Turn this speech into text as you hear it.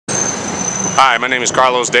Hi, my name is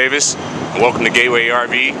Carlos Davis. Welcome to Gateway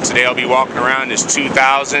RV. Today I'll be walking around this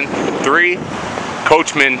 2003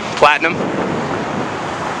 Coachman Platinum.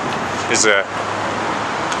 This is a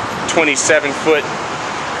 27-foot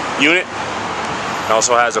unit. It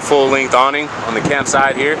also has a full-length awning on the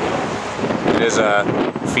campsite here. It is a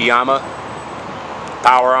Fiamma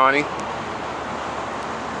power awning.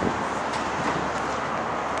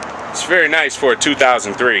 It's very nice for a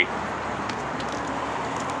 2003.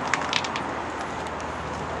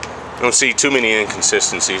 I don't see too many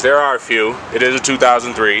inconsistencies. There are a few. It is a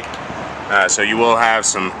 2003, so you will have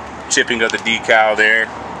some chipping of the decal there.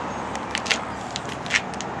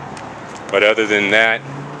 But other than that,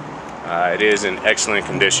 it is in excellent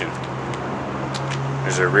condition.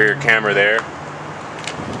 There's a rear camera there.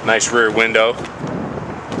 Nice rear window.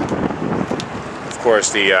 Of course,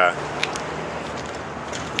 there's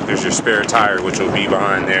your spare tire, which will be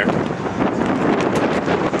behind there.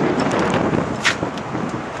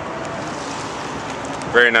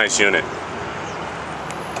 Very nice unit.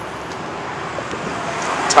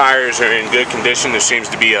 Tires are in good condition. There seems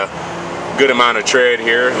to be a good amount of tread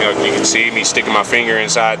here. You can see me sticking my finger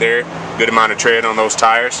inside there. Good amount of tread on those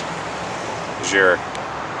tires. There's your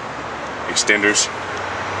extenders.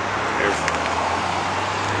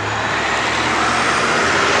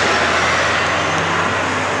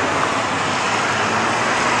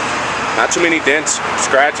 Not too many dents,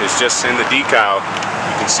 scratches, just in the decal.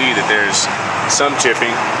 You can see that there's some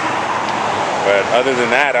chipping, but other than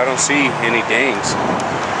that, I don't see any dings.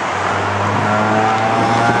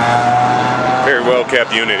 Very well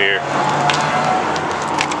kept unit here.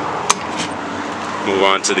 Move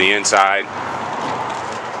on to the inside.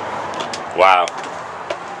 Wow.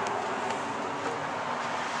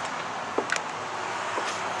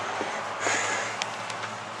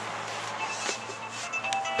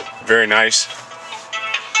 Very nice.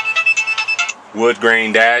 Wood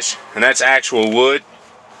grain dash, and that's actual wood.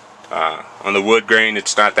 On the wood grain,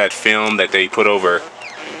 it's not that film that they put over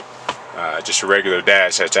just a regular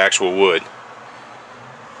dash. That's actual wood.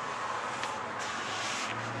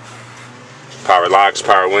 Power locks,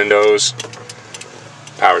 power windows,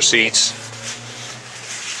 power seats.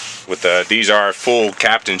 With these are full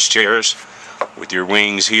captain's chairs with your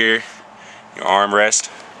wings here, your armrest.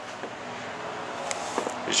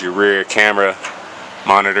 There's your rear camera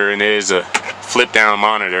monitor, and it is a flip down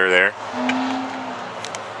monitor there.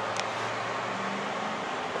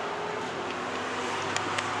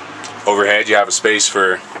 Overhead you have a space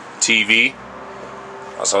for TV.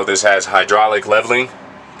 Also, this has hydraulic leveling.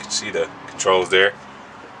 You can see the controls there.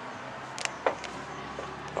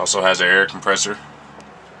 Also has an air compressor.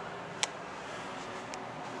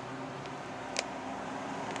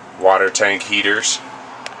 Water tank heaters.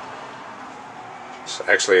 There's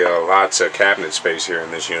actually lots of cabinet space here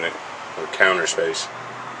in this unit, or counter space.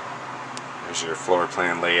 There's your floor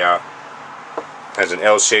plan layout. Has an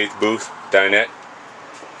L-shaped booth, dinette.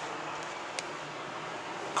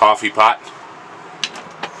 Coffee pot.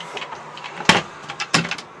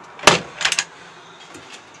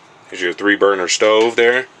 Here's your 3-burner stove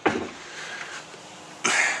there.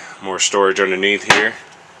 More storage underneath here.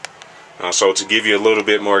 Also, to give you a little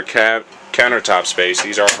bit more countertop space,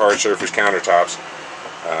 these are hard surface countertops.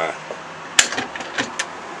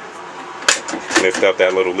 Lift up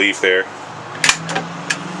that little leaf there.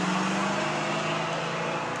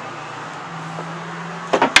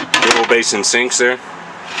 Little basin sinks there.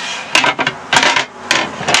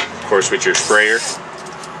 Of course, with your sprayer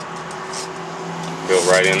built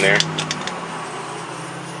right in there.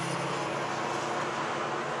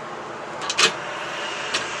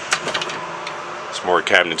 Some more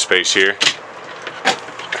cabinet space here.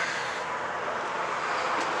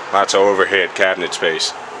 Lots of overhead cabinet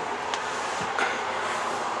space.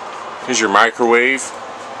 Here's your microwave.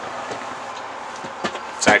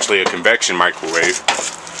 It's actually a convection microwave.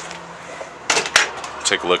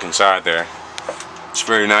 Take a look inside there. It's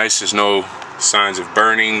very nice. There's no signs of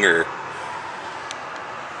burning or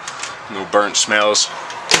no burnt smells.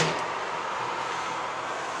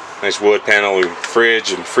 Nice wood panel with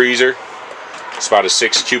fridge and freezer. It's about a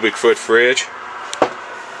 6 cubic foot fridge.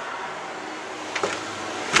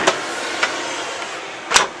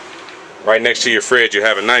 Right next to your fridge you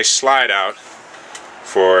have a nice slide out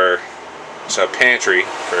for it's a pantry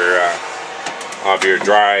for all of your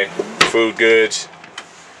dry food goods.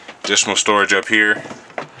 Additional storage up here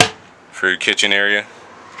for your kitchen area.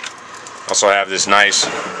 Also have this nice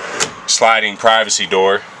sliding privacy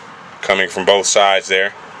door coming from both sides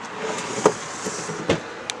there.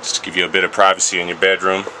 Just to give you a bit of privacy in your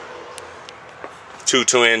bedroom. 2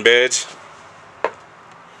 twin beds.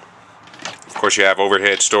 Of course, you have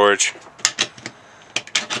overhead storage.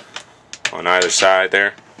 on either side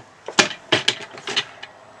there.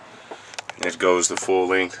 And it goes the full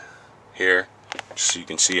length here, just so you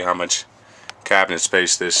can see how much cabinet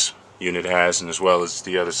space this unit has, and as well as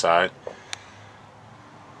the other side.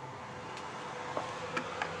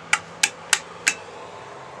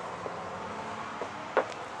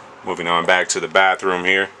 Moving on back to the bathroom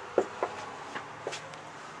here.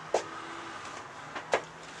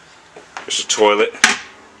 There's a toilet.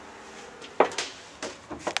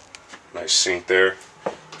 Nice sink there.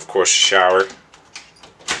 Of course, a shower.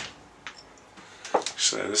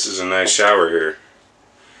 So this is a nice shower here.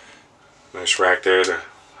 Nice rack there to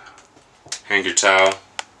hang your towel.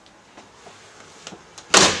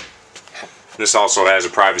 This also has a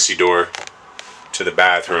privacy door to the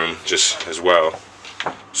bathroom just as well,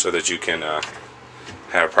 so that you can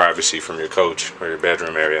have privacy from your coach or your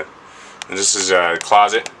bedroom area. And this is a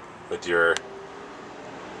closet with your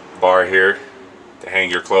bar here to hang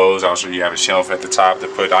your clothes. Also, you have a shelf at the top to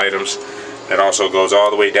put items that also goes all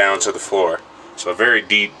the way down to the floor. So a very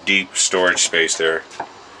deep storage space there.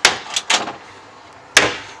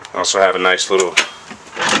 Also have a nice little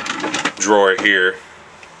drawer here.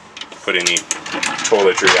 Put any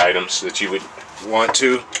toiletry items that you would want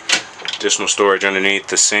to. Additional storage underneath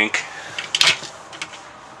the sink.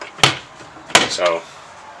 So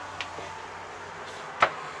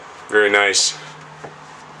very nice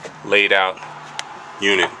laid out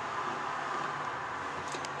unit.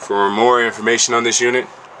 For more information on this unit,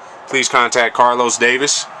 please contact Carlos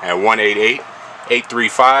Davis at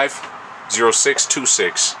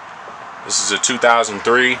 188-835-0626. This is a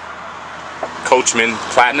 2003 Coachman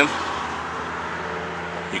Platinum.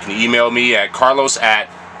 You can email me at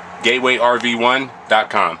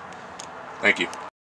carlos@gatewayrv1.com. Thank you.